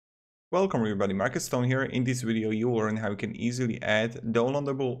Welcome everybody, Marcus Stone here. In this video you will learn how you can easily add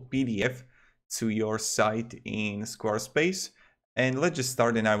downloadable PDF to your site in Squarespace. And let's just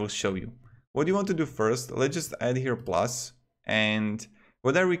start and I will show you. What you want to do first, let's just add here plus, and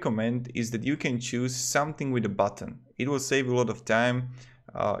what I recommend is that you can choose something with a button. It will save a lot of time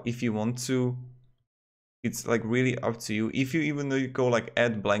if you want to. It's like really up to you. If you even though you go like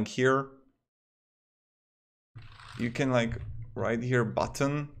add blank here, you can like write here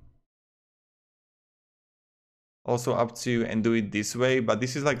button. Also up to you and do it this way, but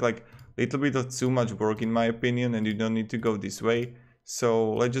this is like a little bit of too much work in my opinion, and you don't need to go this way.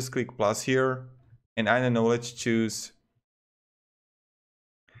 So let's just click plus here, and I don't know, let's choose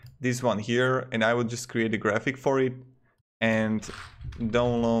this one here, and I will just create a graphic for it and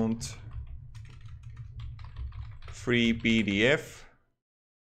download free PDF.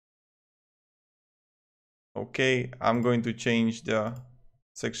 Okay, I'm going to change the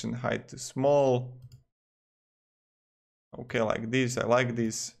section height to small. Okay, like this, I like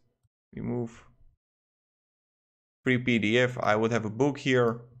this. Remove free PDF. I would have a book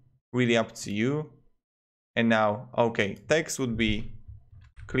here, really up to you. And now, okay, text would be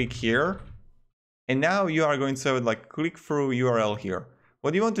click here. And now you are going to have like click through URL here.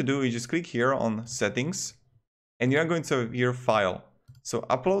 What you want to do is just click here on settings, and you are going to have here file. So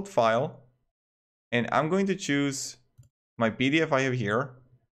upload file, and I'm going to choose my PDF I have here.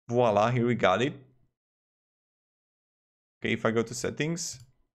 Voila, here we got it. Okay, if I go to settings,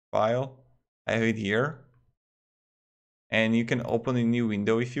 file, I have it here. And you can open a new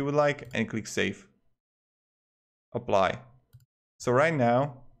window if you would like and click save. Apply. So right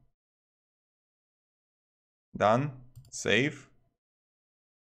now, done, save.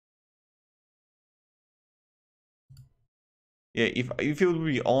 Yeah, if it will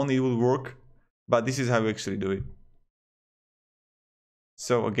be on, it will work, but this is how we actually do it.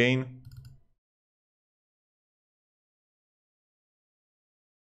 So again,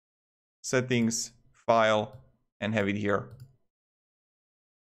 settings, file, and have it here.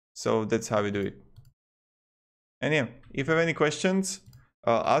 So that's how we do it. And yeah, if you have any questions,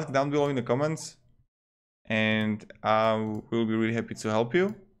 ask down below in the comments, and I will be really happy to help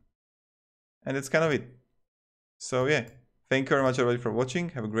you. And that's kind of it. So yeah, thank you very much everybody for watching.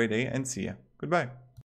 Have a great day and see ya. Goodbye.